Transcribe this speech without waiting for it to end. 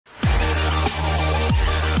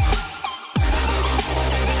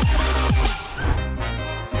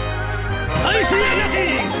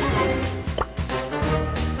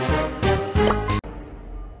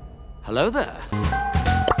Hello there.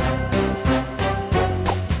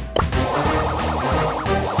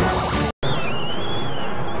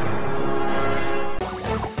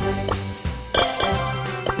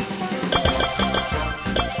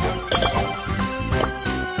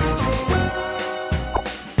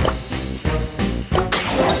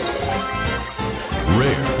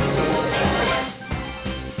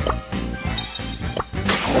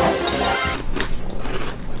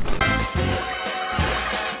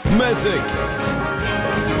 Mythic!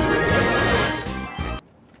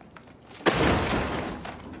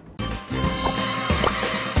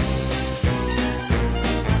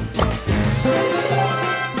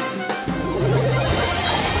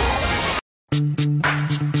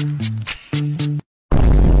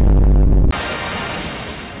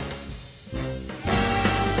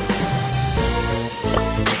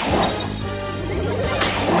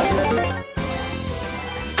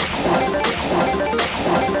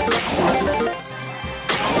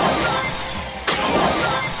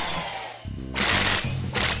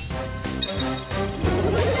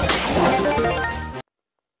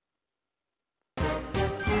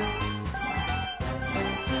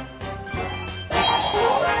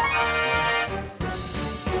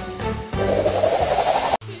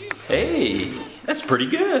 Hey, that's pretty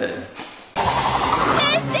good.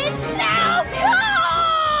 This is so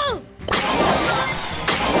cool!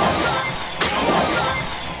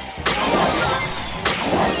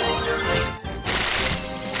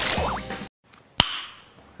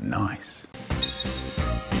 Nice.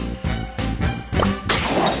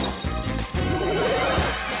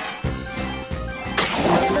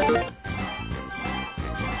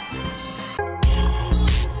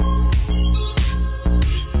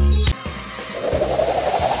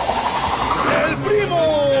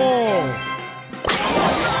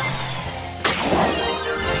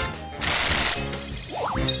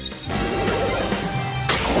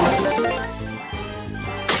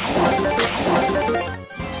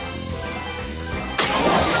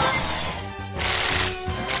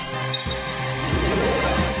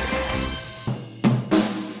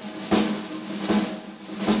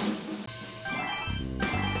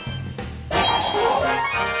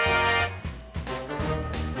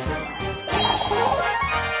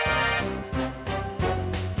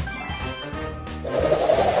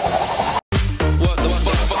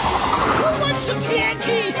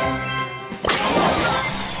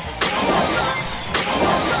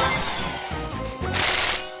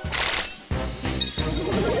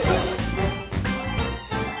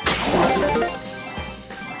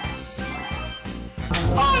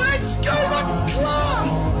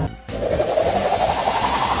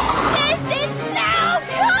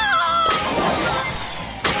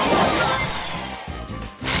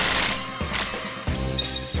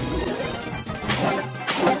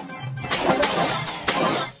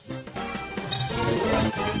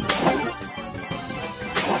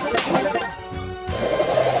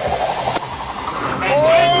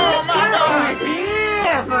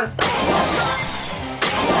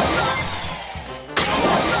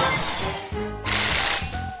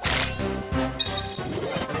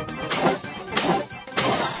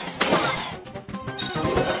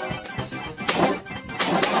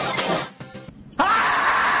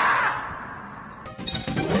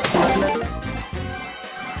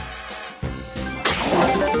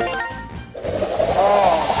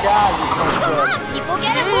 Come on, people,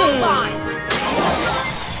 get a move on!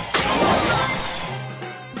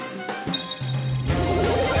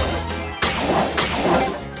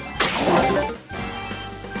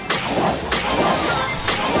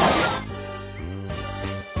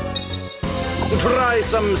 Try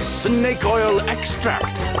some snake oil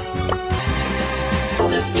extract.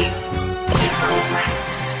 This beef is from crack.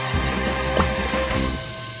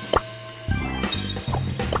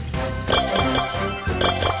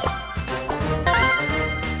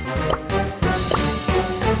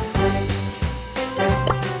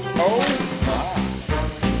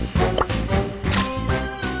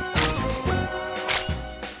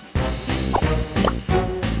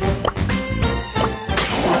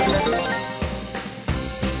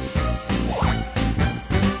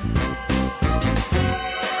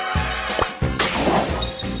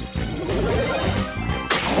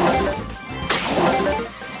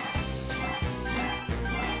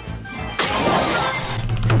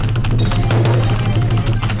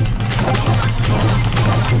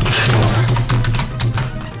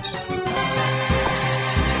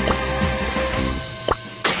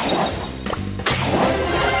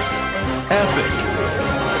 Epic!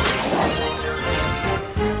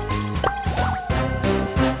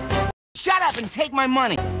 Shut up and take my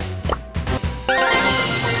money.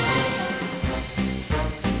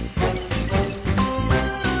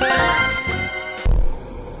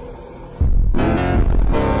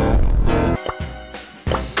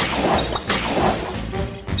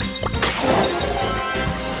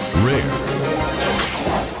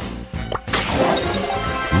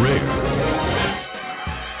 Rare.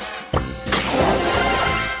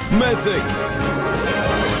 Mythic.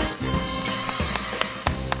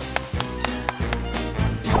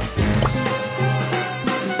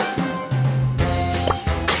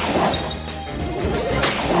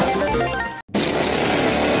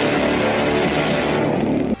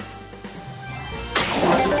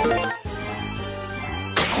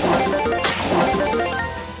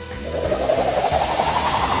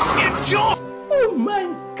 Oh my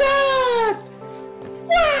god!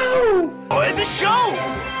 Wow! Enjoy the show!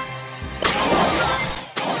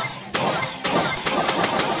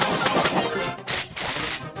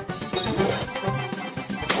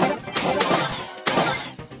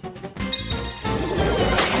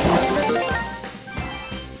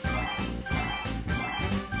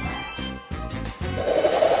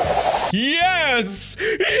 Yes!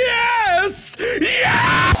 Yes! Yes!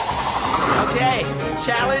 Okay,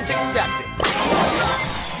 challenge accepted.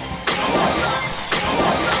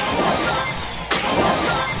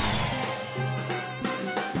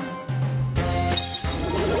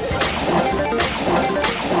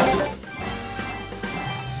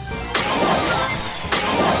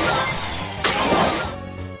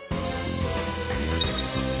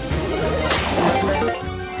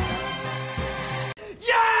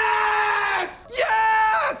 Yes!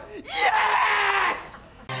 Yes! Yes!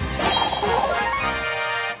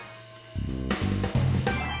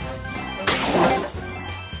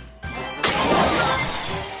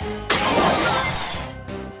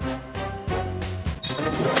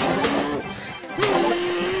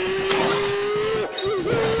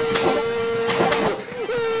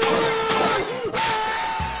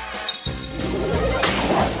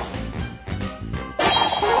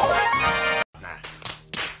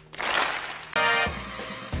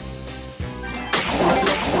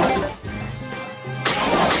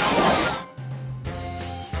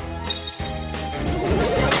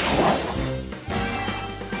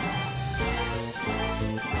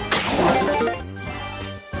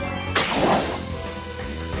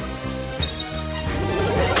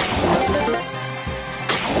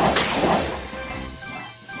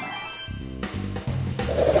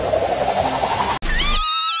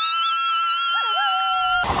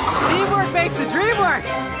 Teamwork makes the dream work!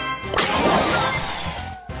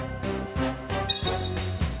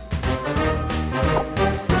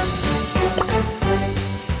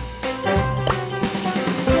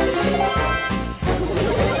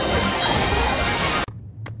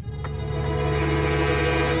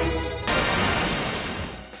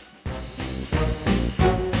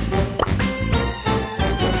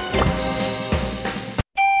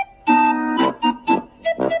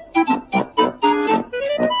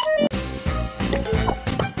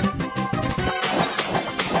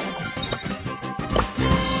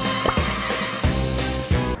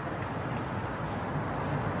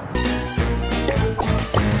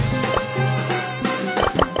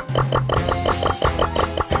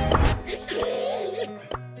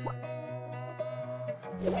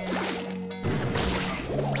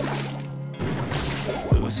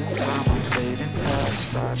 Losing time, I'm fading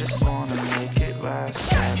fast. I just wanna make it last.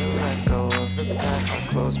 Gotta let go of the past. I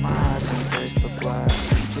close my eyes, embrace the blast.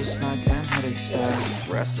 Sleepless nights and headaches stack.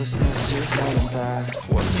 Restlessness to hell and back.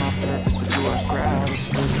 What's my purpose? What do I grab? A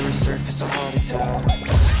slippery surface, a heart attack.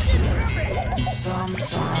 And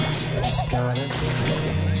sometimes you just gotta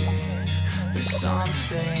believe there's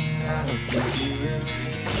something that'll give you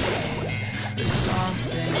relief. There's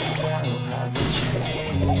something that'll have what you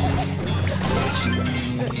need.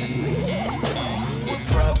 We're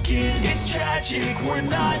broken, it's tragic. We're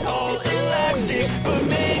not all elastic, but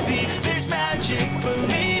maybe there's magic.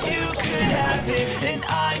 Believe you could have it. And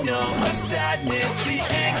I know of sadness, the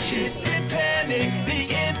anxious and panic,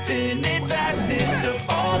 the infinite vastness of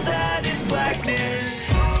all that is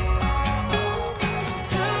blackness.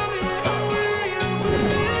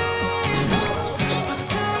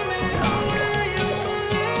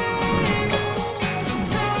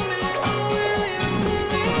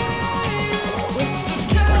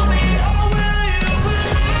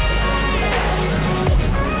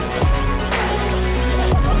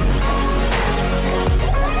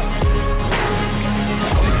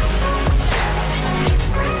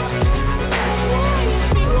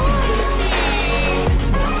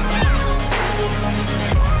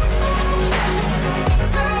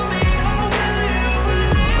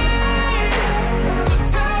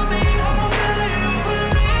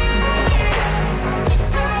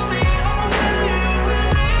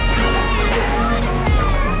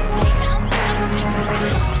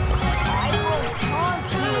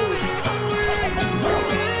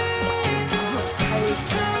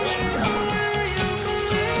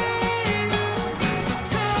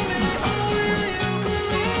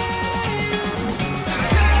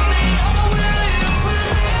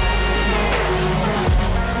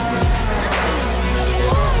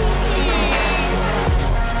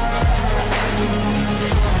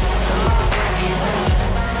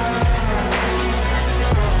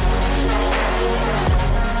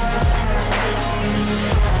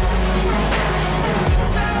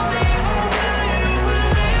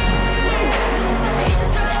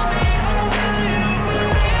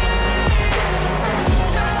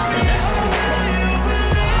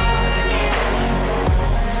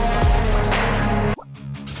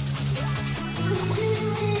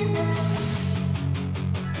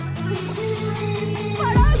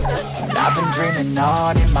 I've been dreaming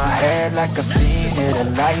on in my head like I've seen it. A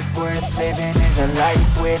life worth living is a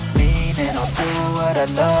life with meaning. I'll do what I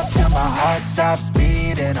love till my heart stops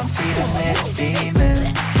beating. I'm feeding this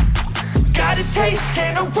demon. Got a taste,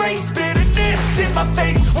 can't erase bitterness in my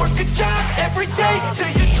face. Work a job every day till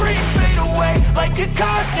your dreams fade away. Like a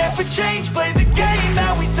card, never change, play the game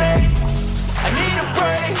that we say. I need a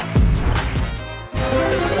break.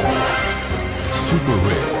 Super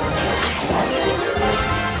rare.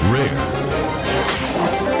 Rare.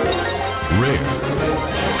 Rare.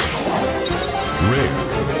 Rare.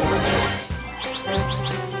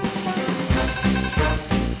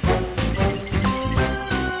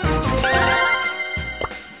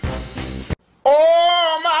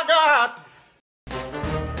 Oh my God!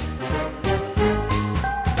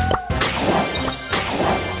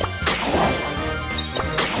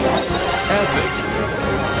 Epic.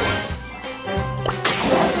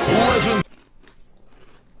 Legendary.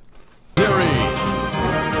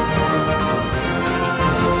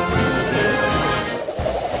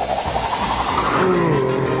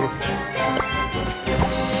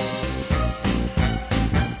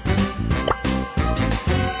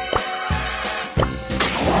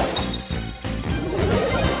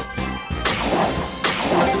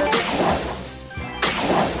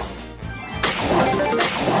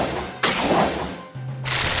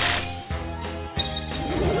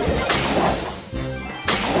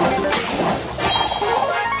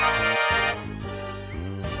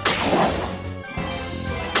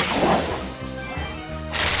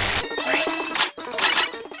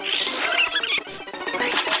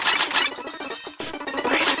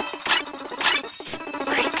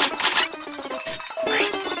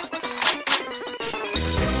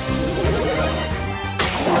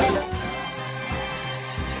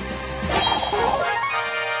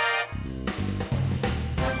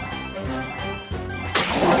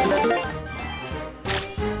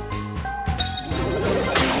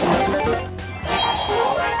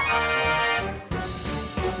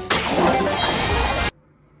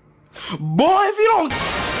 Boy, if you don't...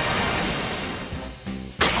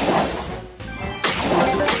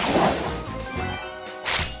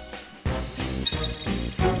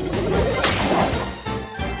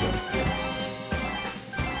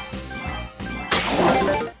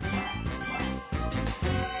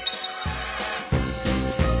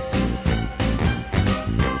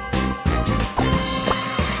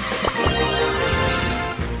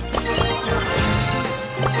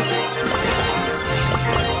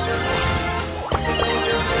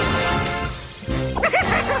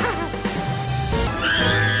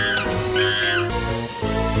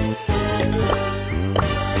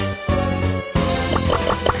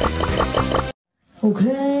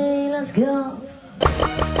 Okay, let's go.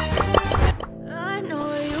 I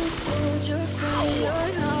know you told your friend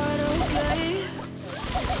you're not okay.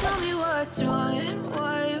 Tell me what's wrong and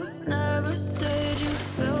why you never said you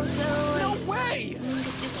felt that way. No way!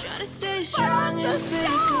 You're trying to stay strong and fake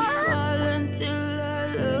a smile until I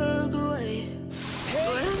look away.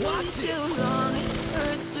 But I know you still long. It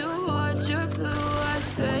hurts to watch your blue eyes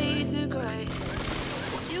fade to gray.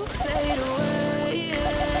 You fade away.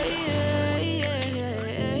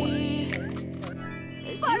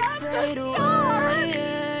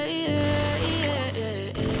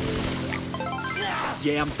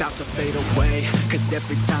 Yeah, I'm about to fade away. Cause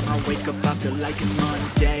every time I wake up I feel like it's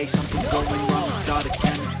Monday. Something's going wrong with all the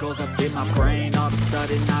chemicals up in my brain. All of a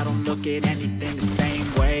sudden I don't look at anything the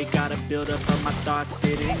same way. Gotta build up of my thoughts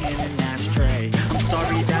sitting in an ashtray. I'm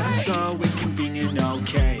sorry that I'm so inconvenient,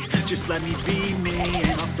 okay. Just let me be me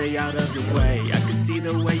and I'll stay out of your way. I can see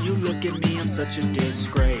the way you look at me, I'm such a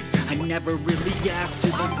disgrace. I never really asked to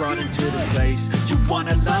be brought into this place. You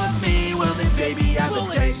wanna love me? Well then baby I have a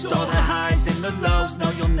taste. All the highs and the lows, no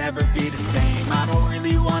you'll never be the same. I don't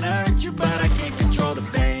really wanna hurt you but I can't control the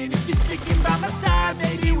pain. If you're sticking by my side,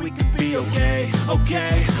 maybe we could be okay.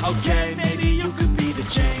 Okay, okay, maybe you could be the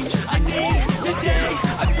change I need today.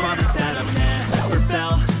 I promise that I've never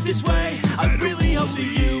felt this way. I really hope that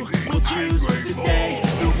you will choose to stay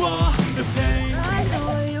through all the pain. I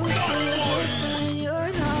know you said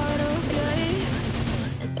you're not okay.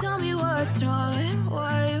 And tell me what's wrong and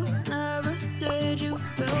why you never said you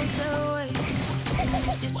felt that way.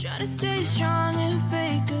 You're trying to stay strong and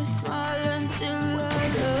fake a smile until I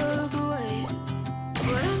look away.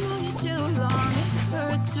 But I know you too long. It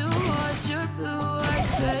hurts to watch your blue eyes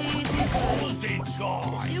fade to gray.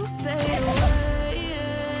 As you fade away.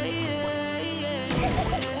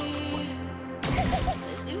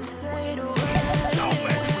 As you fade away.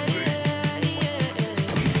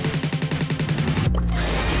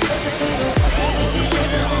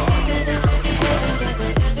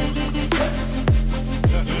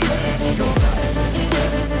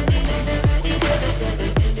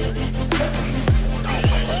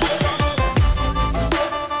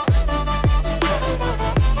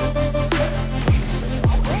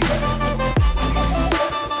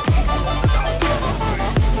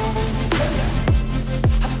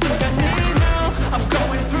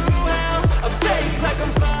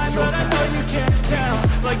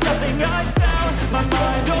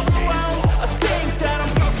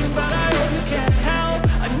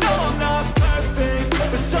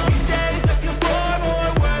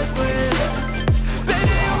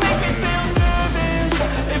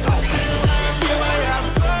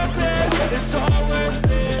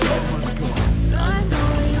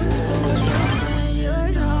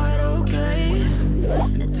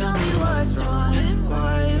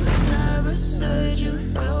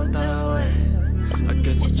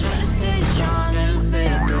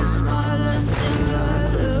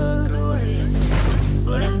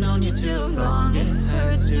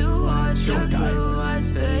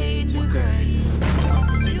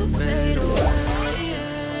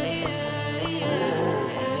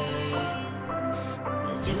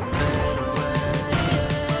 you fade away.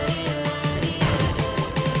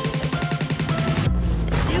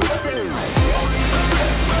 As you fade away.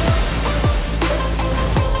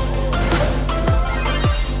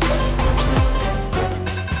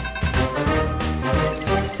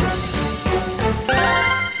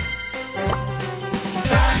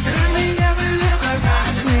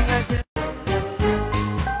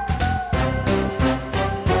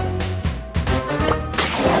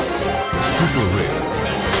 Super rare.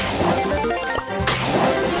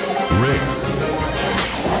 Rare.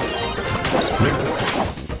 Rare.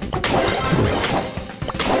 Super rare.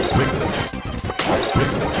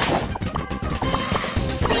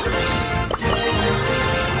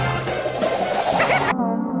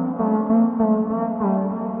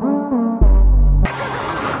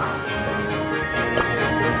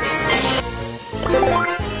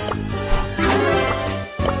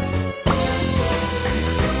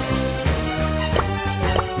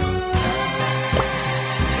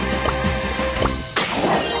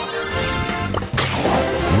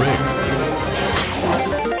 Rare.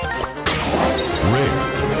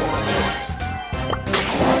 Rare.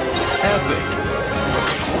 Epic.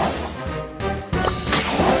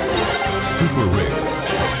 Super rare.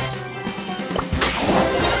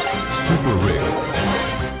 Super rare.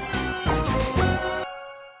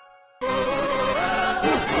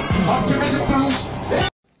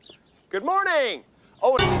 Good morning!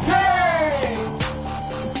 Oh,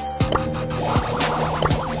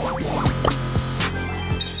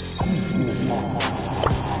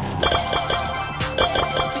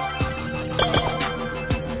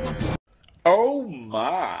 Oh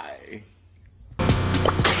my.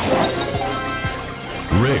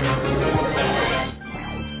 Rare.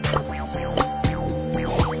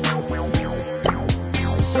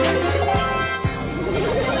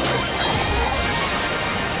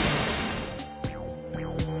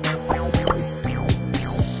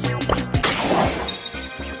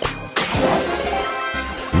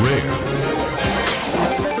 Rare.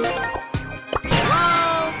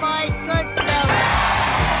 Oh my goodness!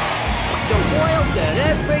 The royal did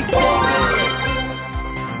everything!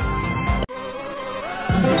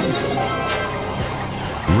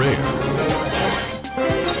 Rare.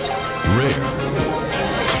 Rare.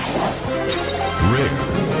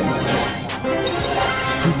 Rare.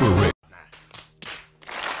 Super rare.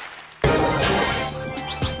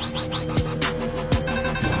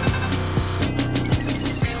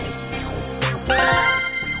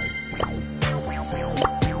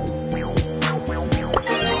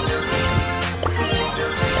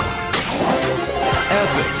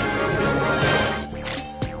 Epic.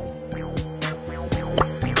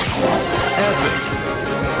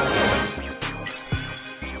 Epic.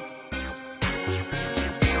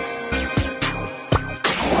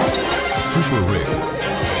 Super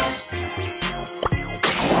rare.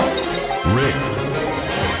 Rare.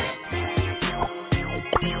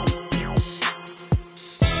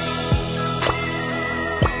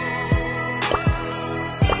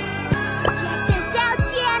 Check this out,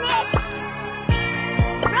 Janet!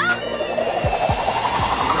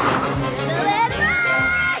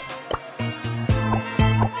 Rush!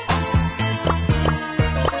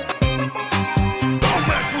 Come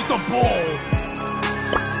back with the ball.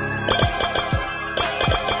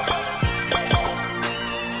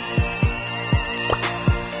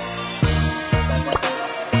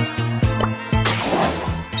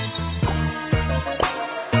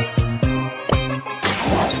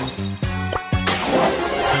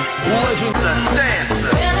 Legend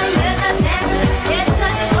dancer!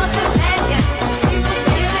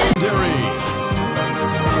 Legendary.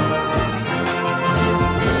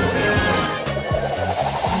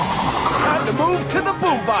 Time to move to the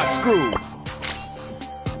boombox groove.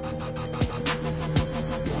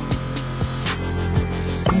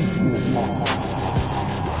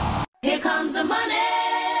 Here comes the money.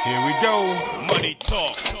 Here we go. Money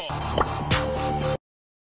talk.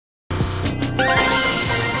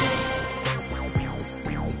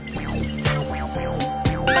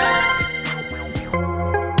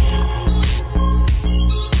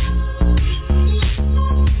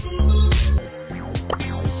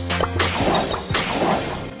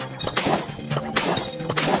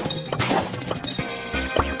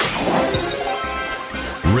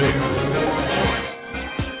 Rare.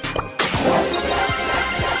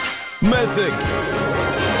 Mythic.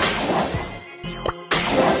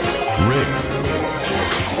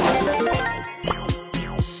 Rare.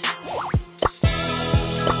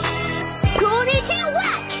 Konnichiwa!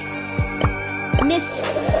 Mr.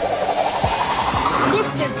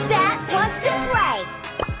 Bat wants to play!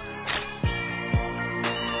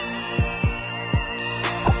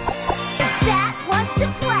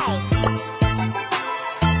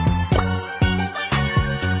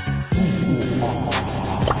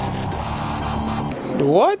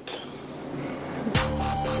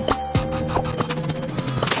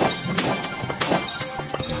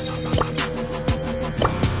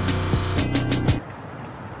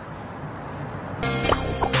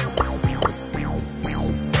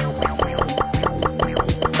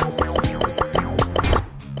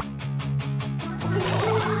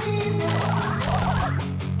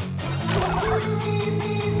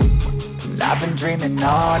 I've been dreaming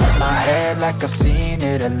on in my head like I've seen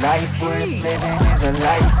it. A life worth living is a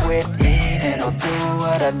life with meaning. I'll do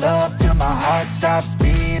what I love till my heart stops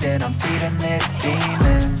beating. I'm feeding this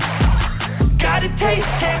demon. Got a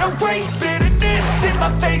taste, can't erase bitterness in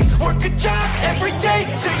my face. Work a job every day,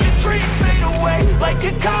 till your dreams fade away. Like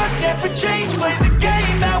a card, never change, play the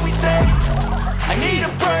game that we say. I need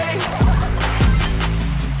a break.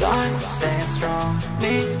 I'm staying strong,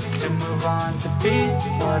 need to move on to be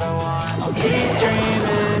what I want. I'll keep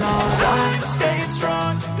dreaming on. I'm staying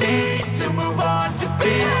strong, need to move on to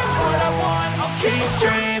be what I want. I'll keep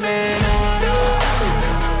dreaming on.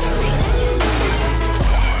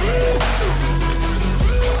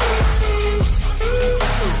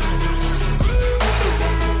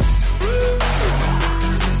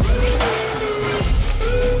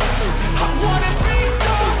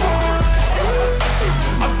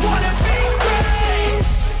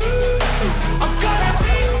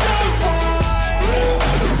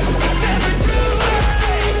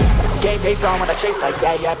 Face on when I chase like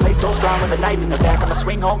that. Yeah, I play so strong with a knife in the back. I'ma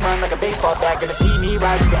swing home run like a baseball bat. Gonna see me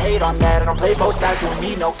rise, you can hate on that. I don't play both sides, doing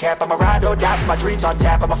me no cap. I'ma ride or die for my dreams on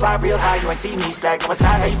tap. I'ma fly real high, you ain't see me slack. No, it's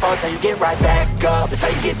not how you fall, it's how you get right back up. That's how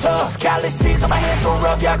you get tough. Calluses on my hands so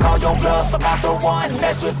rough, yeah, I call your bluff. I'm not the one,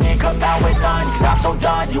 mess with me, come out with none. Cause I'm so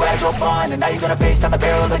done, you had your fun. And now you're gonna face down the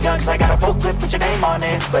barrel of the gun. Cause I got a full clip, put your name on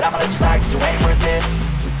it. But I'ma let you slide cause you ain't worth it.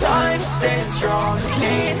 I'm staying strong,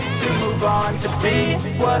 need to move on to be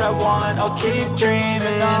what I want. I'll keep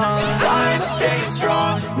dreaming on. I'm staying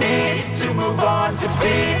strong, need to move on to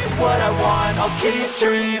be what I want. I'll keep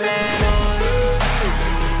dreaming on.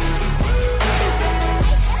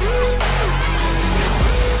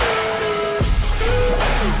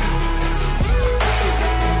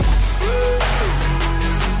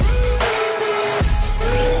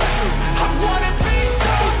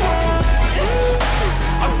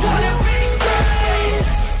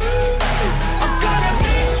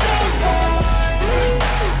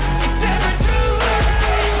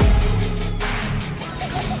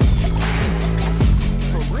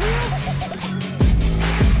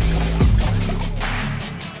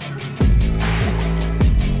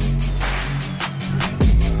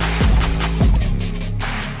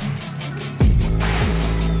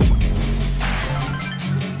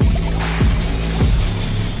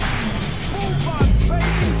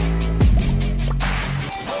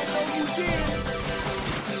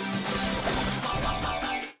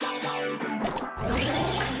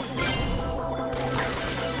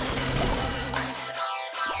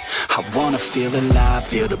 I wanna feel alive,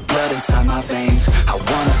 feel the blood inside my veins. I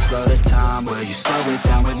wanna slow the time, will you slow it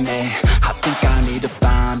down with me? I think I need to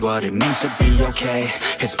find what it means to be okay.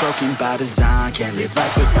 It's broken by design, can't live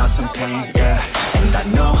life without some pain, yeah. And I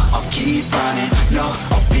know I'll keep running, no,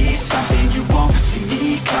 I'll be something you won't see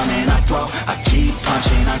me coming. I grow, I keep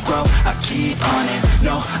punching, I grow, I keep hunting.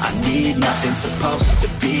 No, I need nothing, supposed to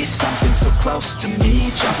be something so close to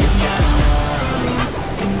me. Jumping out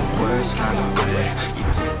in the worst kind of way. You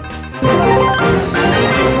do.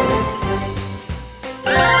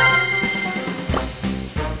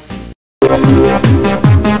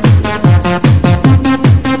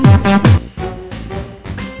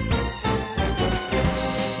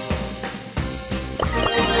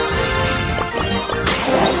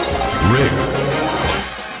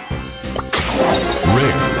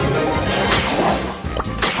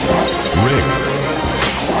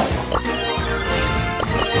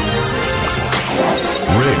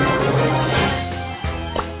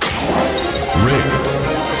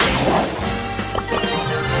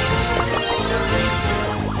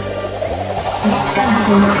 Next up,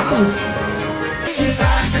 we'll see.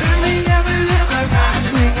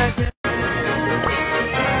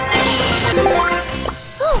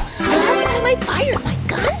 Oh, last time I fired my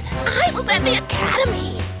gun, I was at the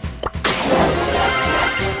academy.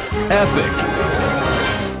 Epic.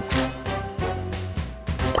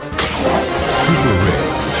 Super rare.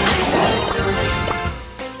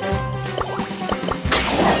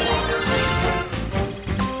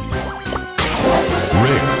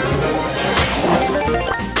 Rare.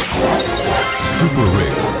 Super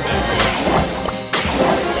rare.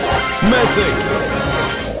 Mythic.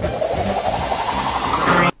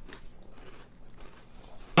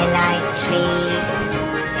 I like trees.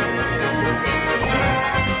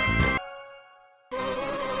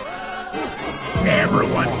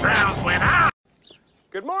 Everyone frowns when I'm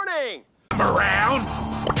Good morning. around.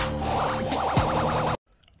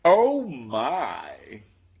 Oh my.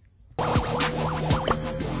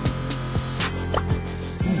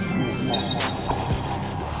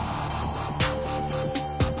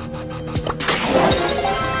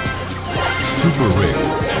 Super rare.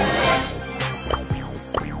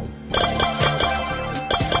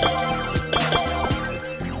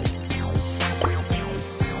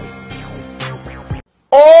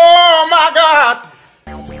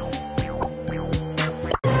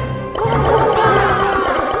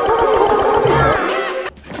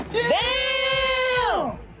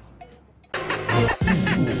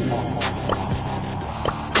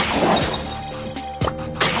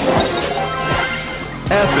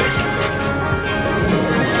 Epic.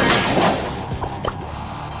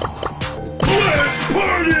 Let's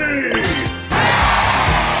party!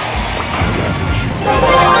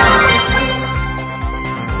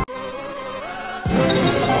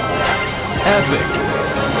 Epic.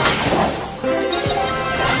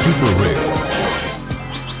 Super rare.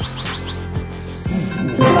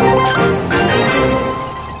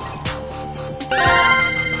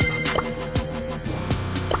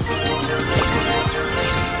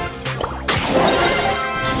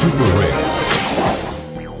 Super rare.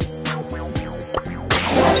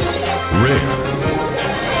 Rare.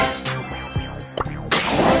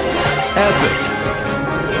 Epic.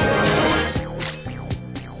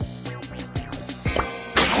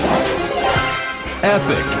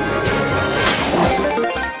 Epic.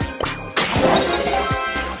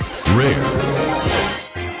 Rare.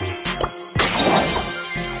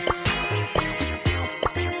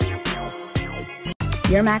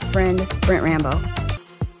 Your Mac friend, Brent Rambo.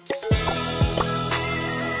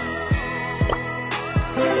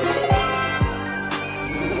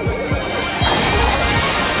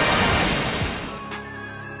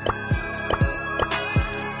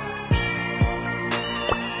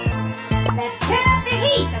 Let's turn up the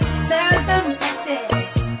heat and serve some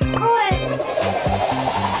justice. Oil!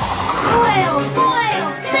 Oil! Oil!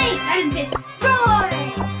 Think and destroy!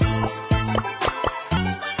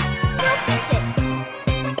 Don't miss it.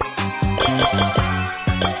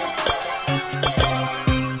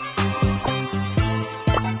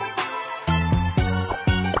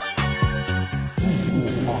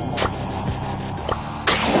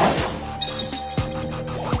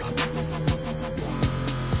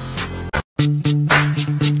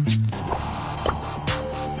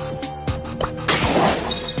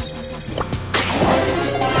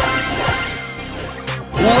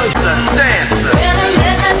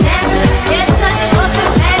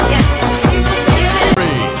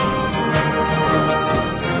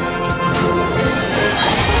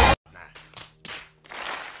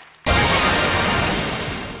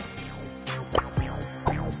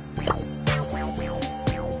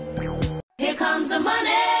 Here comes the money!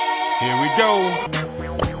 Here we go.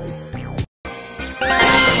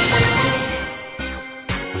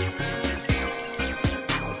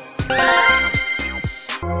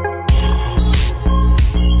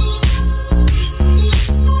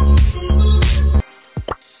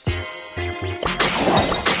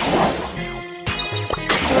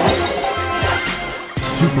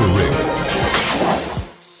 Super rare.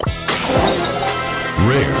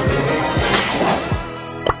 Rare.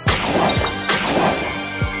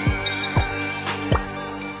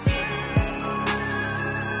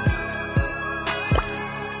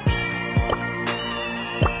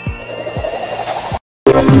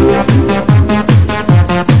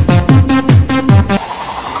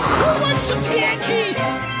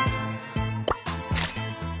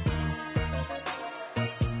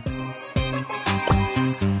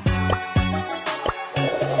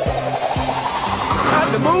 Time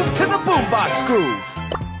to move to the boombox groove.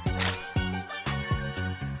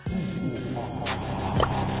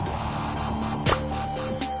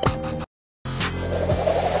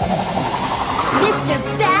 Mr.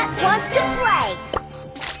 Bat wants to play.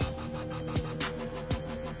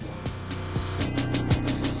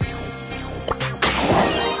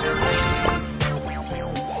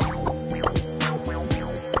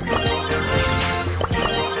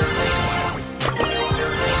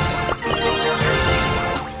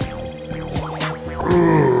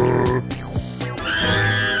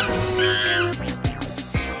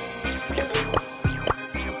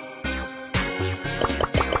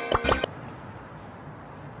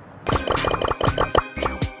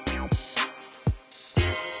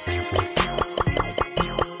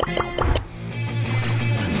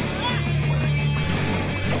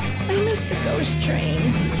 I miss the ghost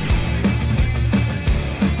train.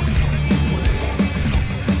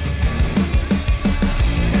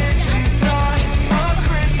 This is not a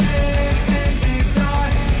Christmas. This is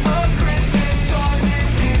not a Christmas song.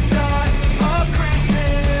 This is not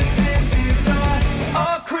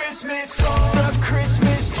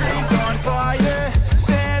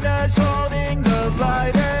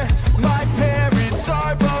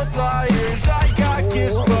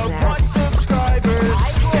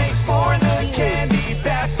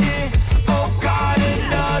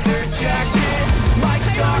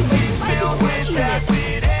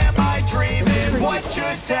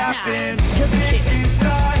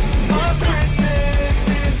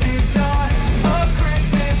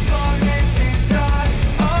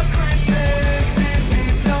a Christmas. This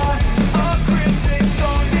is not a Christmas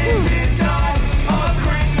song. This is not a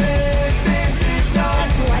Christmas. This is not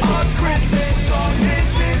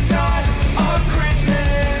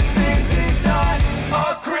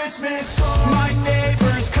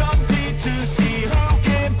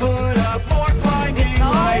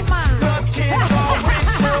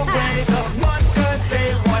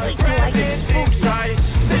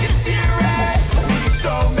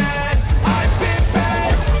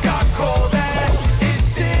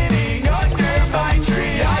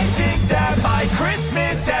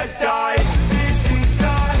has died. This is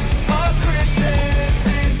not a Christmas.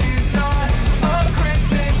 This is not a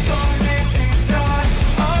Christmas song. This is not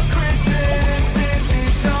a Christmas. This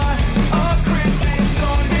is not a Christmas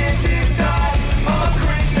song. This is not a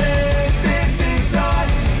Christmas. This is not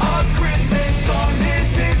a Christmas song. This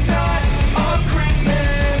is not a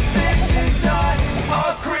Christmas. This is not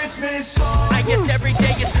a Christmas song. I guess every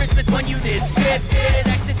day is Christmas when you this gifted.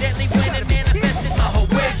 Accidentally went and manifested my whole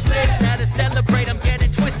wish list. Now to celebrate, I'm getting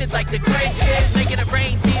twisted like the Grinch is. Making it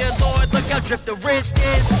rain, dear Lord, look how drip the wrist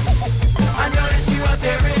is. I noticed you out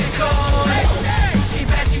there in the cold. She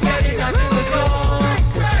bad, she ready, nothing but gold.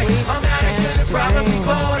 I'm not, it's just a probably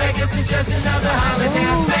cold. I guess it's just another holiday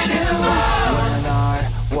I'm spending alone. When I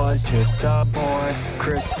was just a boy,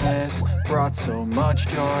 Christmas brought so much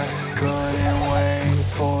joy. Couldn't wait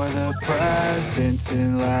for the presents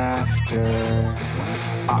and laughter.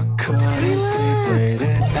 I couldn't sleep late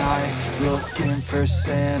at night, looking for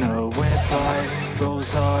Santa with lights.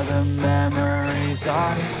 Those are the memories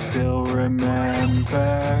I still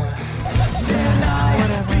remember. Then I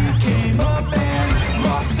became a man,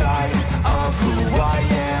 lost sight of who I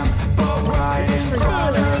am. But right in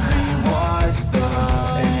front of me was the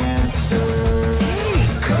answer.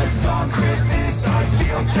 'Cause on Christmas I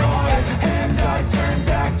feel joy, and I turn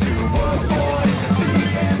back to a boy.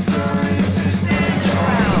 The answer is to sit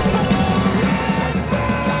down.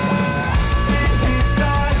 This is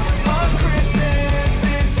not a Christmas.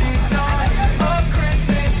 This is not a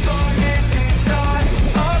Christmas song. This is not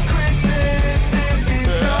a Christmas. This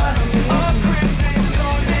is not a Christmas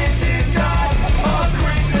song. This is not a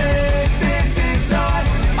Christmas. This is not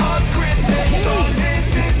a Christmas song. This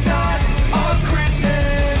is not a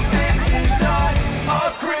Christmas. This is not a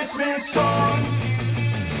Christmas song.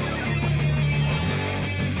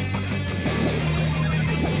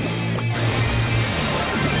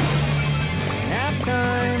 Nap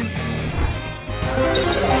time.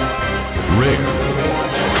 Rare.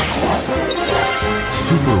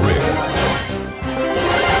 Super rare.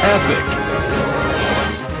 Epic.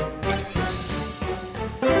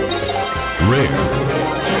 Rare.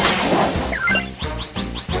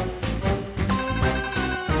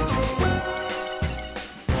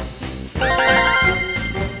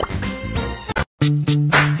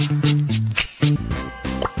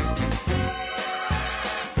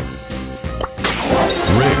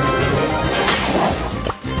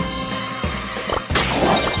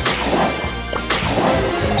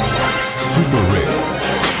 Super rare.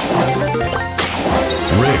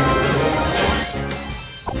 Rare.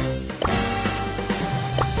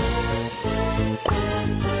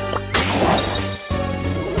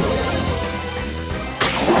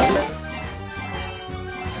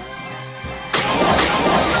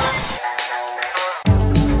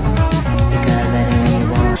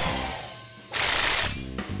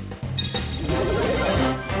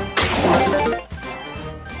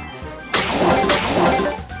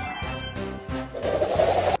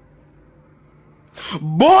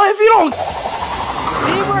 Boy, if you don't...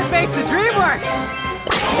 Teamwork makes the dream work!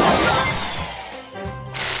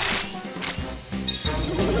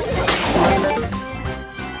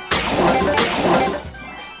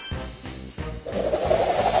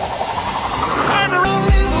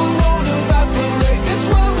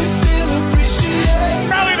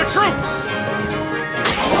 Rally the troops!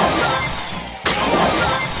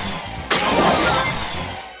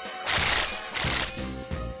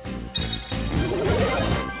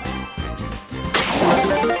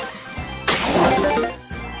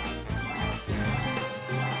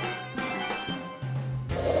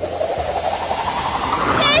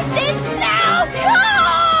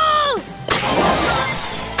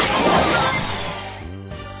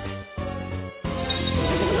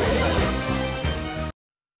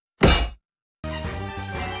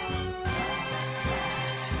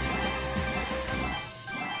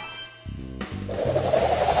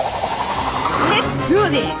 Do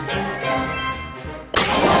this!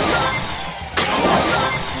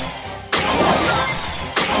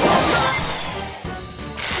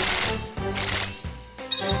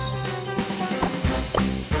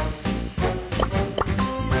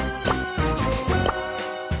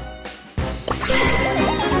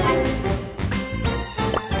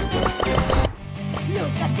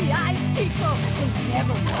 Look at the eyes, people. They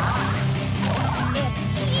never lie.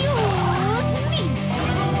 Excuse me.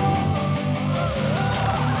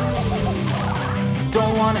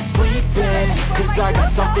 Don't wanna sleep in, 'cause I got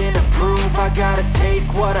something to prove. I gotta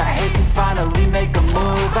take what I hate and finally make a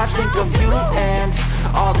move. I think of you and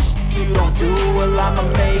all the shit you don't do. Well, I'ma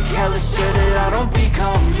make hella sure that I don't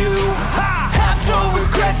become you. Ha! Have no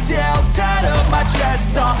regrets, yeah, I'll tat up my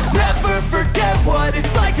chest. I'll never forget what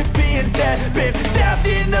it's like to be in debt. Been stabbed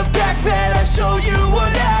in the back bed, I'll show you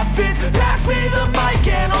what happens. Pass me the mic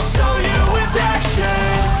and I'll show you with action.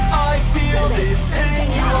 I feel this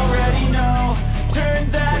pain, you already know. Turn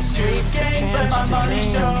that to gains, let my money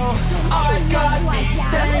show. I've got these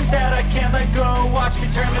things that I can't let go. Watch me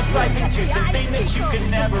turn this life into something that you could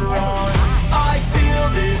never own. I feel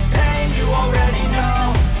this pain, you already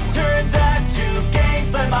know. Turn that to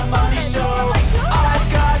gains, let my money show.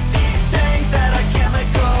 I've got these things that I can't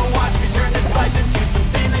let go. Watch me turn this life into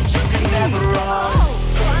something that you could never own.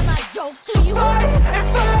 So fight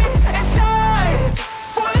and die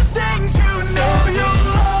for the things you know you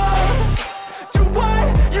love. Do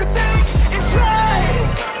what you think is right,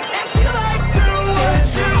 and see life do what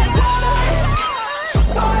you want. So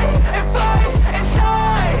fight and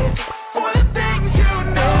die for the things you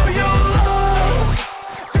know you love.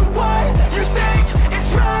 Do what you think is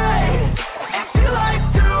right, and see life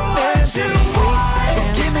do what you want. So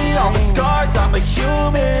give me all the scars, I'm a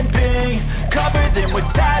human being. Cover them with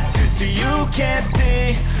tattoos so you can't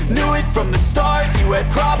see. Knew it from the start, you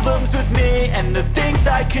had problems with me and the things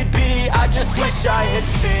I could be, I just wish I had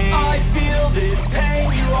seen. I feel this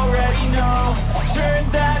pain, you already know. Turn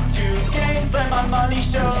that to gains, let my money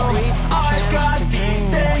show. I've got these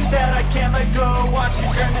things that I can't let go. Watch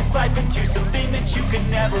me turn this life into something that you could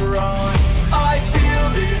never own. I feel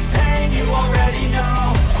this pain, you already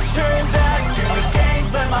know. Turn that to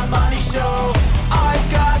gains, let my money show.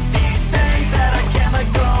 I've got these things that I can't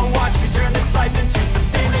let go. Watch me turn this life into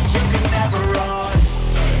something that you could never own.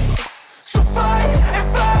 So fight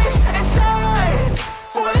and die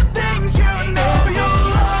for the things you know you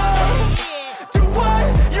love. Do what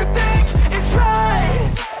you think is right,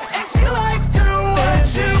 and see life do what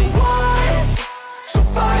you want. So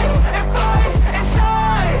fight and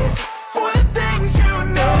die for the things you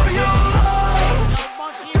know you love.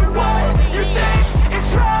 Do what you think is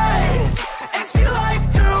right, and see life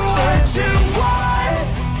do what you want.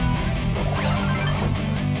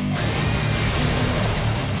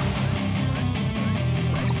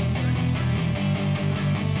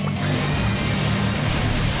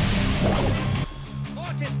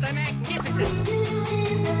 Otis the Magnificent.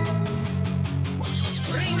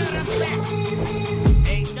 Bringer of Blacks.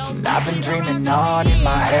 Ain't no I've been dreaming on in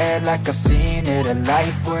my head like I've seen it. A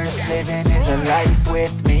life worth living is a life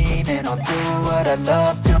with meaning. I'll do what I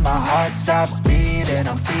love till my heart stops beating.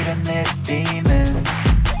 I'm feeding this demon.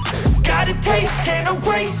 Got a taste, can't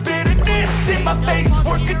erase bitterness in my face.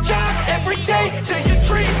 Work a job every day till your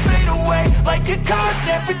dreams fade away. Like a card,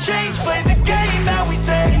 never change, play the game that we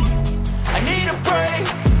say. I need a break.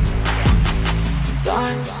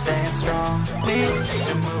 I'm staying strong, need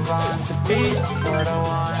to move on to be what I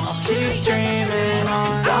want. I'll keep dreaming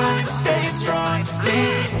on. I'm staying strong,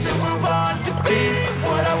 need to move on to be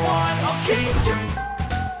what I want. I'll keep dreaming.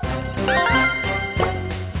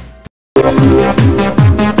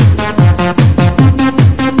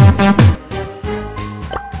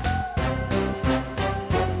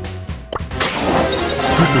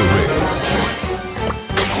 Super rare.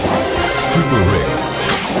 Super rare.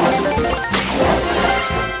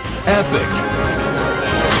 Epic.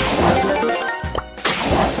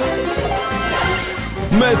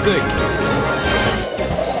 Mythic.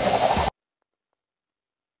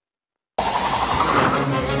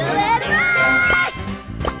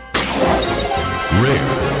 Rare.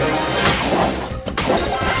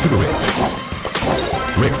 Super rare.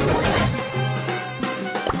 Rare.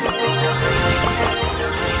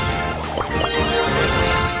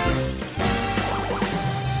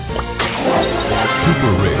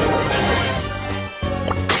 Super rare.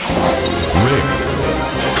 Rare.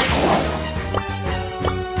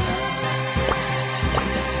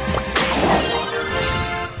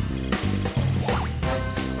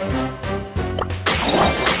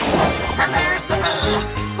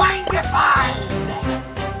 Find your find.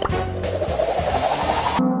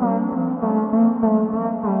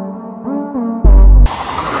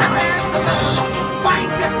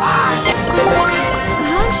 Find your find.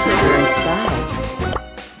 How sugar and spice.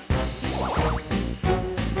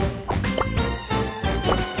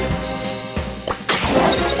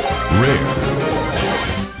 Rare.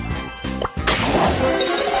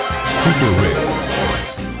 Super rare.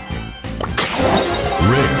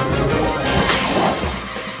 Rare.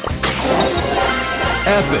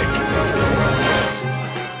 Epic.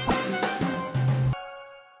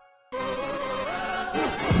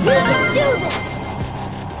 Let's do this!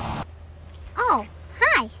 Oh,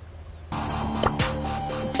 hi.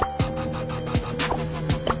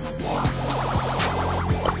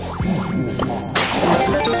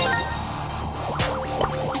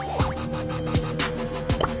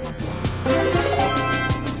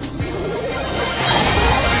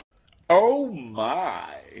 Oh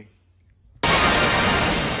my.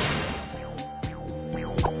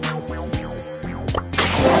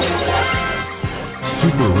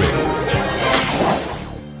 Super rare.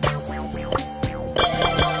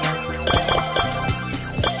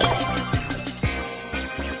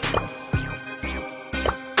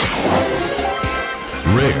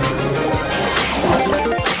 Rare.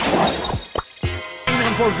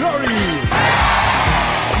 Aiming for glory.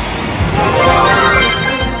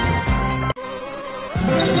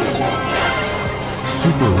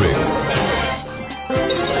 Super rare.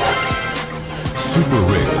 Super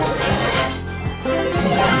rare.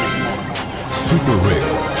 Super rare.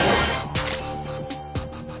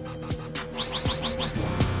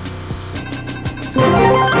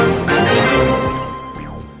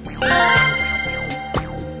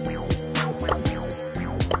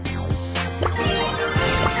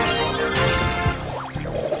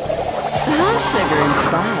 Sugar and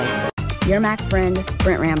spice. Your Mac friend,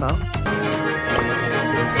 Brent Rambo.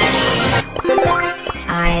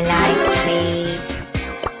 I like trees.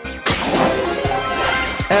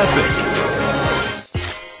 Epic.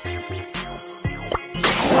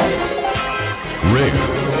 Rare.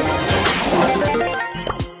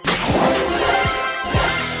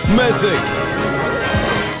 Mythic.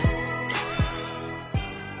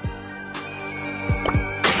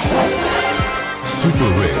 Super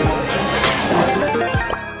rare.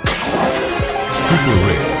 Super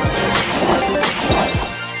rare.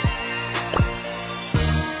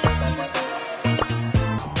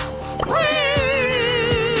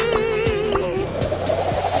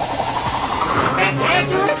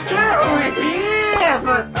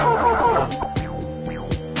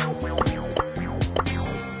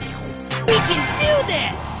 We can do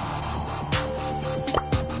this!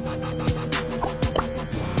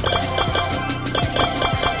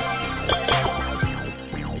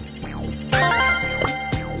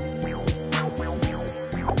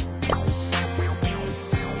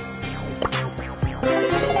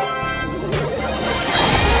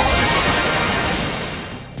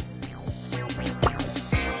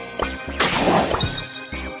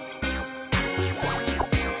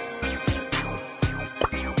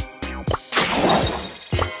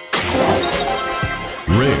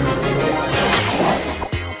 Rare.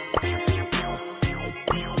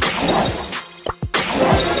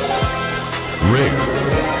 Rare.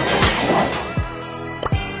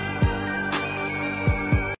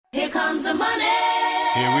 Here comes the money!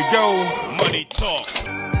 Here we go. Money talk.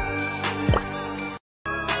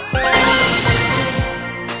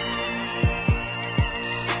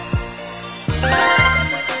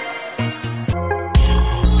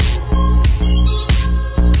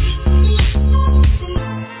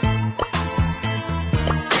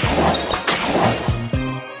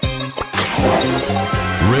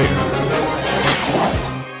 Rare.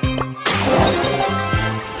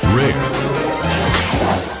 Rare.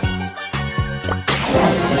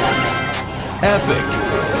 Epic.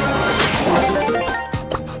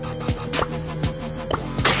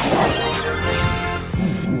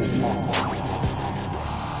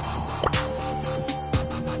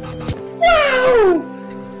 Wow!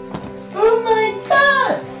 Oh my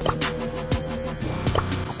god!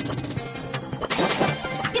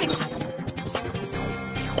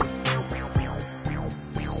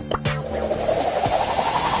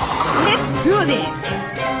 Let's do this!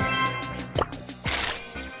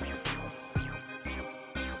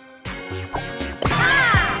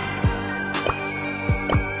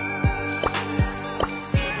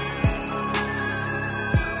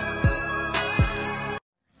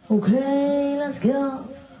 Okay, let's go.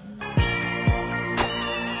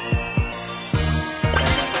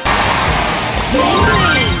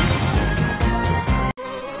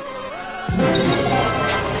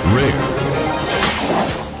 Rare.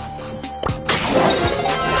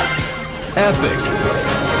 Epic.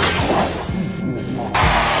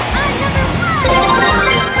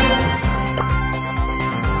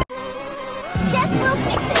 Just go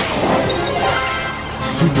fix it.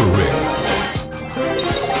 Super rare.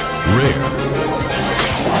 Rare.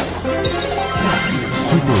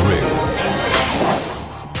 Super rare.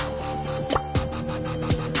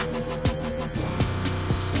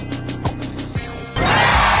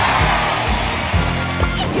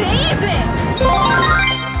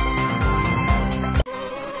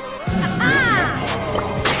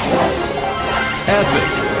 Epic.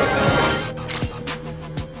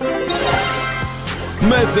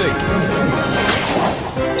 Mythic.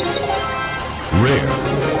 Rare.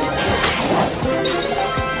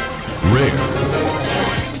 Rare.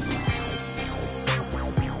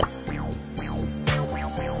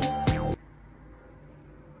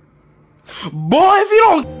 Boy, if you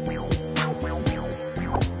don't...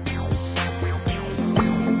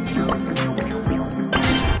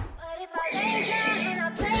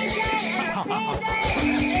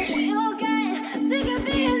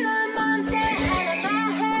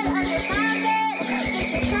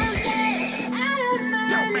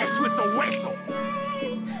 Don't mess with the whistle.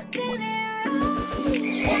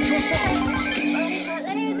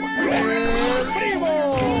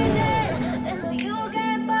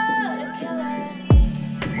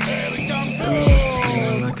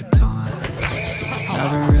 Like a taunt.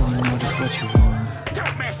 Never really noticed what you want.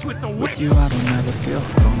 Don't mess with the With whistle. you, I don't ever feel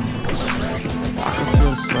calm. I can feel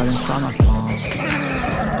the sweat inside my palm.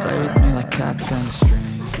 Play with me like cats and a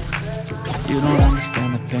string. You don't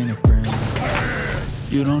understand the pain it brings.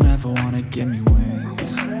 You don't ever wanna give me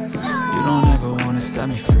wings. You don't ever wanna set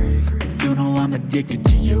me free. You know I'm addicted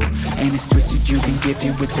to you, and it's twisted. You've been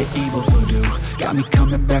gifted with the evil voodoo. Got me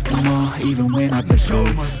coming back for more, even when I push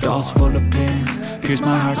through. Dolls full of pins, pierce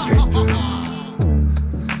my heart straight through.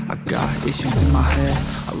 I got issues in my head.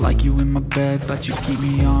 I like you in my bed, but you keep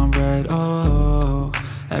me on red. Oh,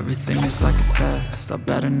 everything is like a test. I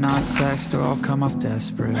better not text or I'll come off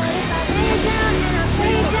desperate.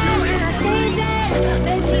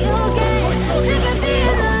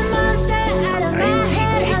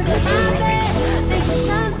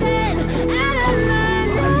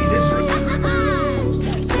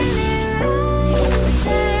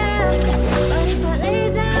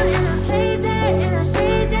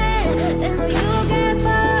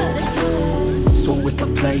 So if I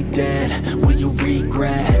play dead, will you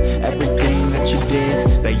regret everything that you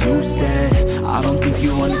did, that you said? I don't think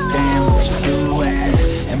you understand what you're doing,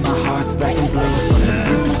 and my heart's black and blue from the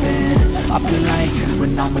bruising. I feel like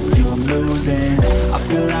when I'm with you I'm losing. I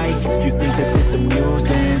feel like you think that this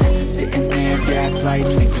amusing, sitting there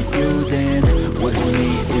gaslighting and confusing. Was it me,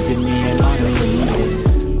 is it me, am I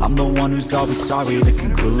deluded? I'm the one who's always sorry, the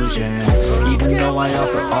conclusion. Even though I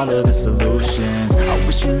offer all of the solutions, I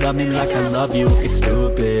wish you loved me like I love you, it's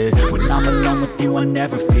stupid. When I'm alone with you I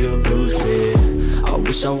never feel lucid. I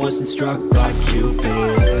wish I wasn't struck by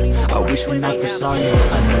Cupid. I wish when I first saw you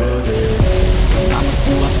I knew this. When I'm with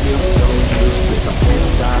you I feel so useless, I feel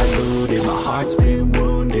diluted, my heart's been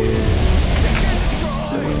wounded.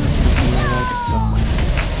 So you meant to be like a taunt.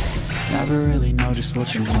 Never really noticed what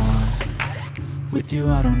you want. With you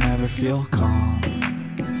I don't ever feel calm.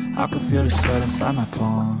 I can feel the sweat inside my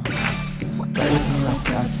palm. Play with me like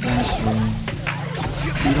cats and a string.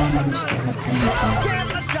 You don't understand the pain of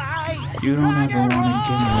it. You don't ever wanna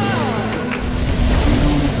give me love. You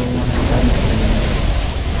don't ever wanna set me free.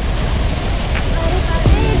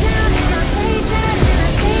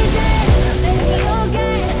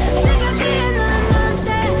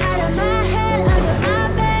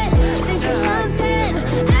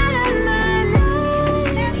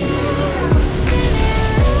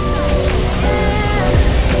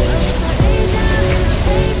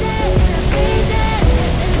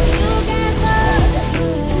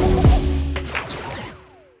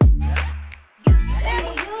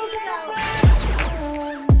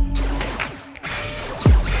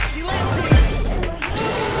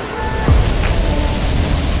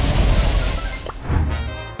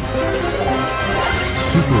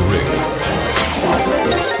 Super rare.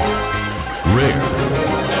 Rare.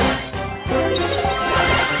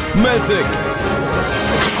 Mythic.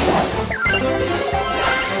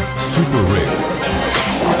 Super rare.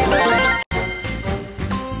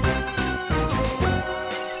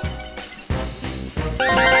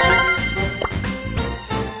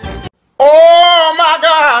 Oh my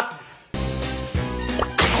God!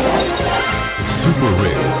 Super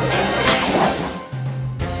rare.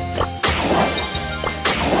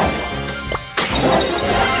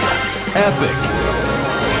 Epic.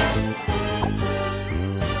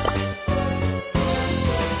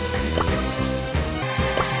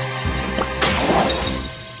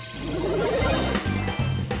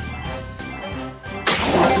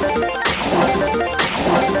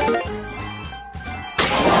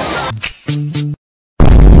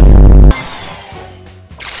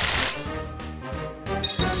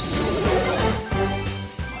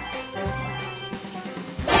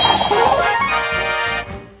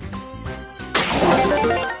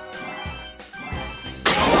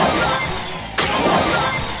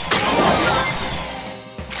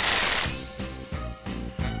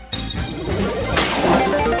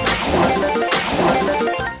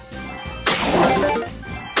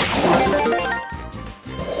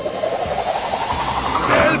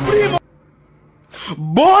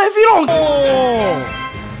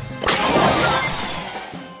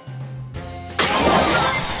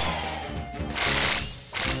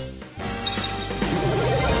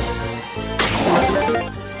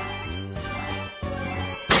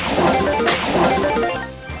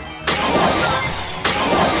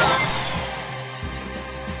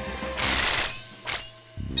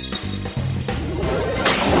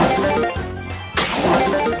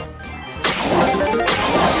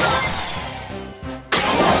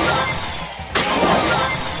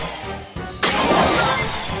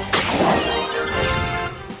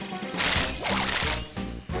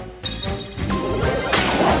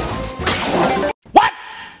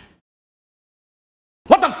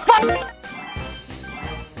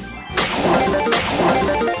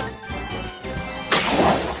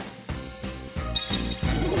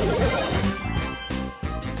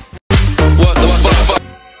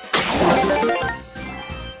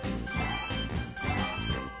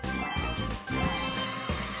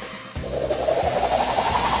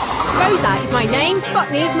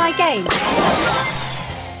 my game?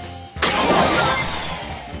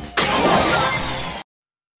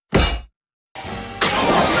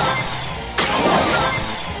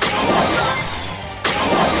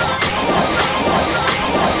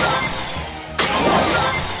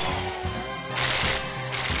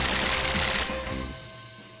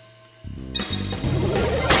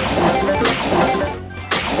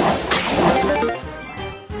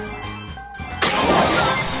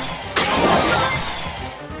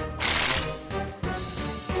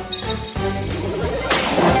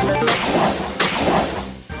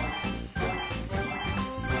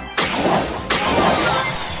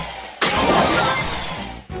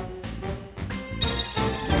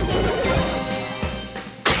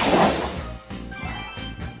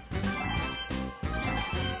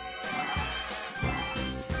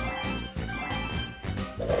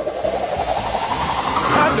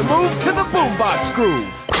 Time to move to the boombox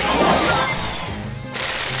groove.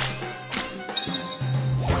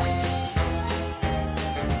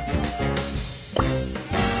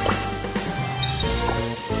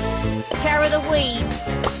 Care of the weeds.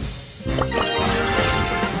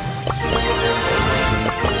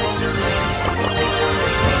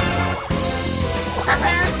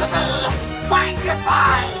 Prepare to be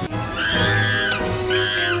sanctified.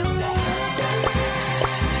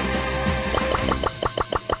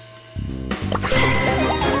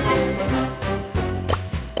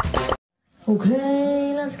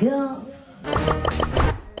 Okay, let's go.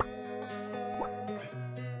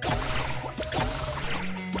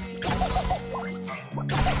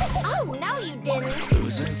 Oh, no you didn't.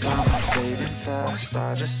 Losing time, I'm fading fast.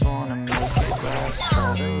 I just wanna make it last.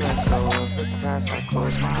 Try to let go of the past. I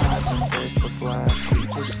close my eyes, embrace the blast.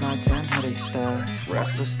 Sleepless nights and headaches stack.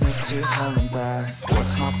 Restlessness to hell and back.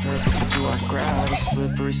 What's my purpose? What do I grab? A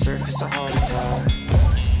slippery surface, a heart attack.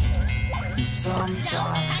 And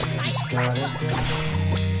sometimes you just gotta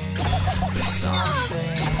believe there's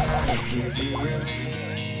something that'll give you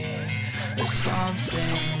relief. There's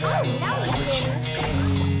something that will have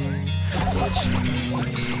what you need.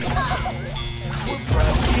 We're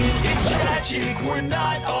broken, it's tragic, we're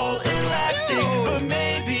not all elastic, but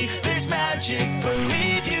maybe there's magic.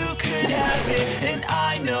 Believe you could have it, and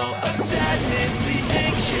I know of sadness, the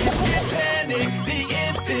anxious and panic, the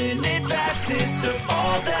infinite vastness of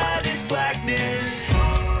all that is blackness.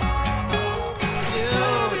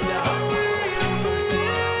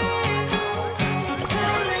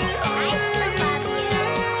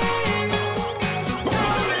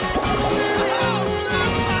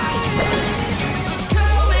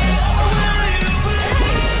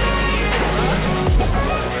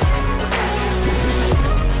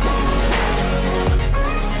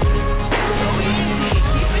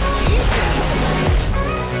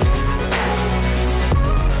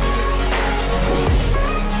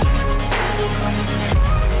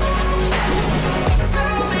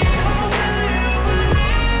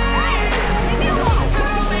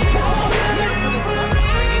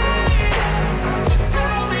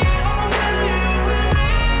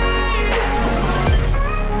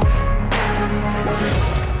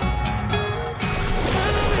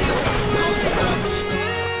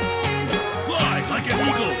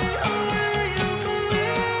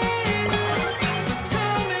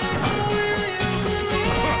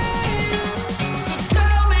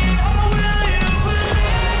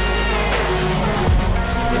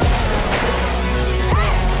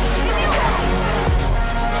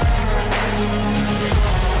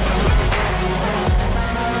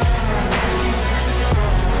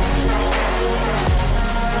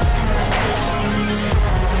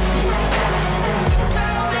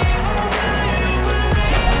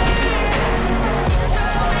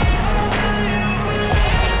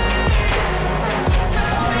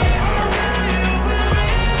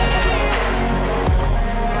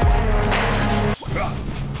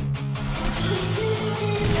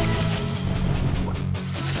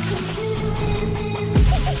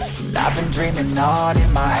 I've been dreaming on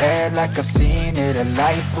in my head like I've seen it. A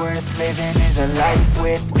life worth living is a life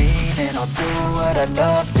with meaning. I'll do what I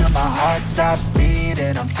love till my heart stops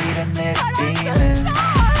beating. I'm feeding this demon.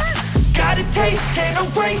 Got a taste, can't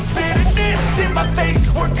erase bitterness in my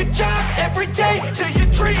face. Work a job every day till your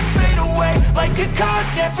dreams fade away. Like a card,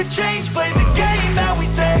 never change, play the game that we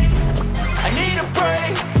say. I need a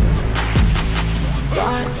break, but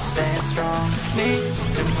I'm staying strong. Need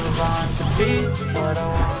to move on to be what I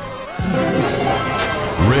want.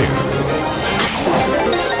 Rare.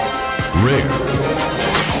 Rare.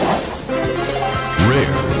 Rare.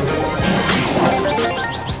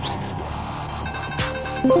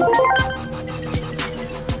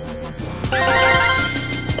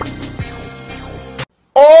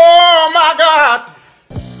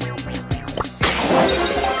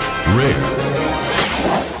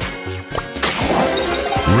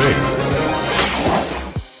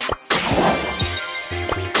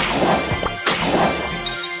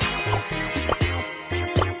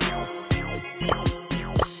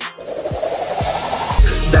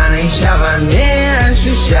 下万年，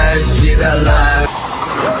许下期的来。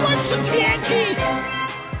 Who wants some TNT?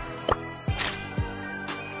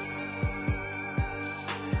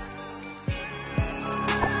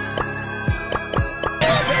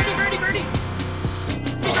 Birdie!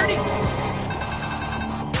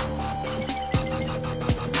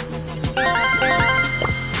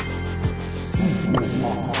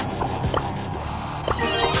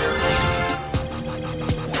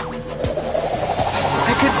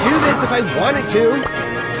 I could do this if I wanted to.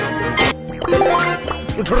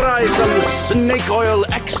 Try some snake oil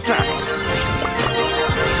extract.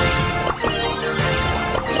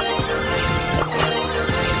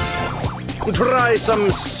 Try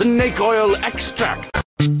some snake oil extract.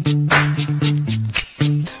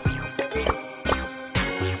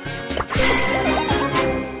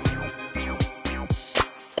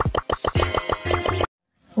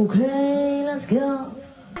 Okay, let's go.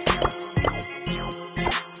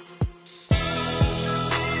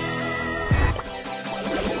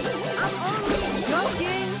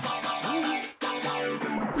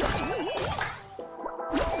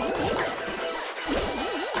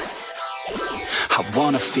 I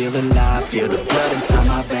wanna feel alive, feel the blood inside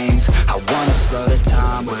my veins. I wanna slow the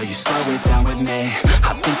time, will you slow it down with me?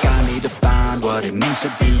 I think I need to find what it means to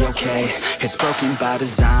be okay. It's broken by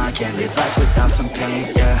design, can't live life without some pain,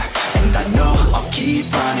 yeah. And I know I'll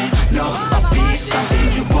keep running, no, I'll be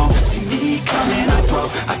something you won't see me coming. I grow,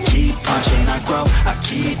 I keep punching, I grow, I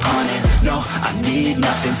keep hunting. No, I need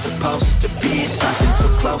nothing, supposed to be something so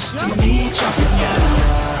close to me. Jumping out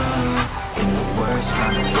in the worst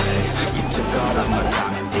kind of way. You took all of my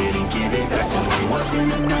time and didn't give it back to me.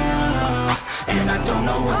 Wasn't enough, and I don't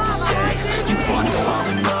know what to say. You wanna fall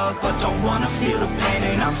in love, but don't wanna feel the pain.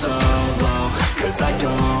 And I'm so low, cause I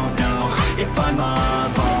don't know if I'm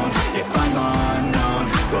alone, if I'm unknown.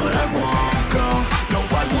 But I won't go, no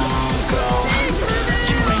I won't go.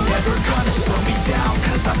 You ain't never gonna slow me down,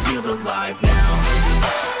 cause I feel alive now.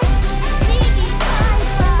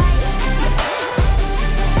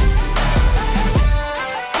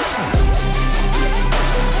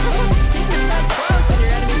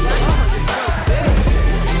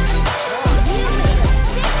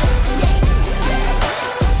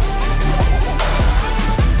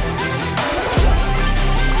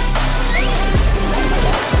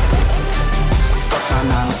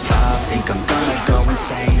 I'm gonna go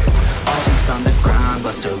insane. Always on the grind,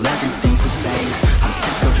 but still everything's the same. I'm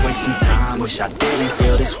sick of wasting time, wish I didn't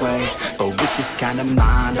feel this way. But with this kind of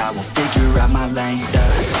mind, I will figure out my lane,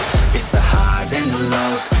 yeah. It's the highs and the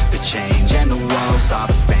lows, the change and the woes. All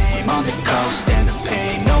the fame on the coast and the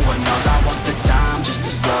pain no one knows. I want the time just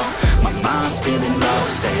to slow, my mind's feeling low.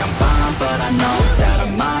 Say I'm fine, but I know that I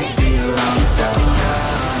might be alone.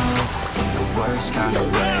 In the worst kind of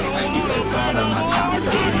way, you took all of my time and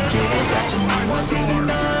didn't give it back to me. Wasn't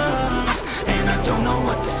enough, and I don't know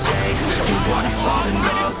what to say. You wanna fall in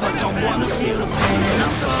love, but don't wanna feel the pain. And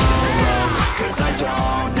I'm so low, cause I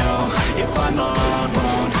don't know if I'm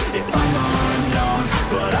alone, if I'm unknown.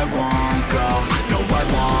 But I won't go, no I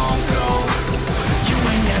won't go. You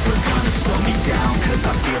ain't never gonna slow me down, cause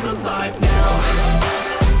I feel alive now.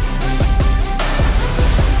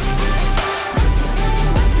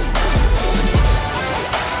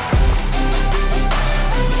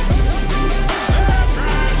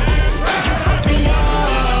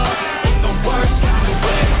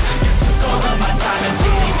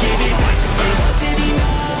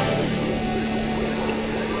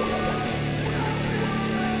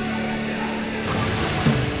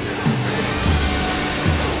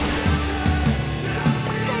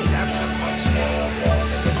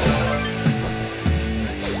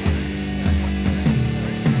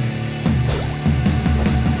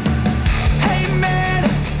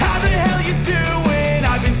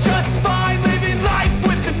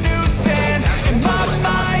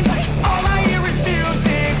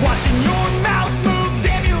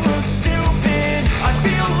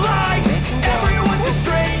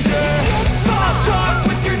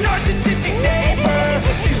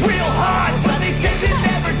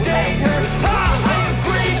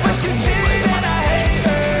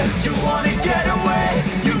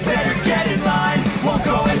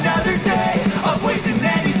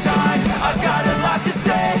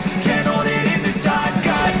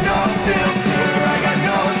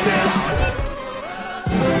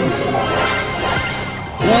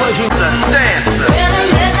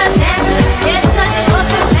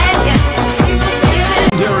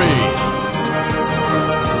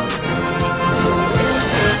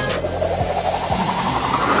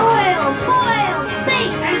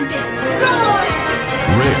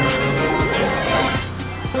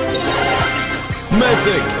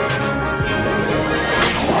 Mythic.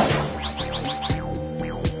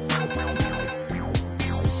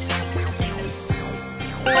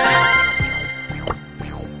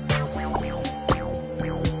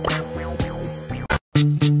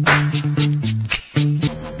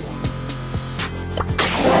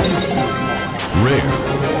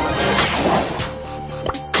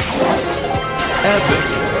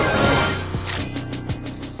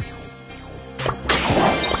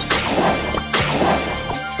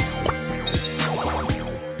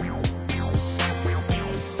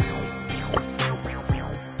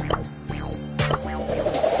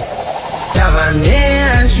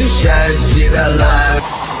 shit alive.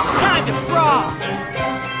 Time to brawl!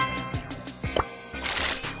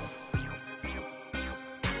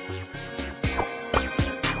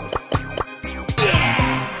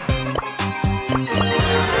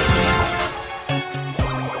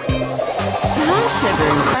 I'm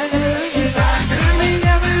shivering.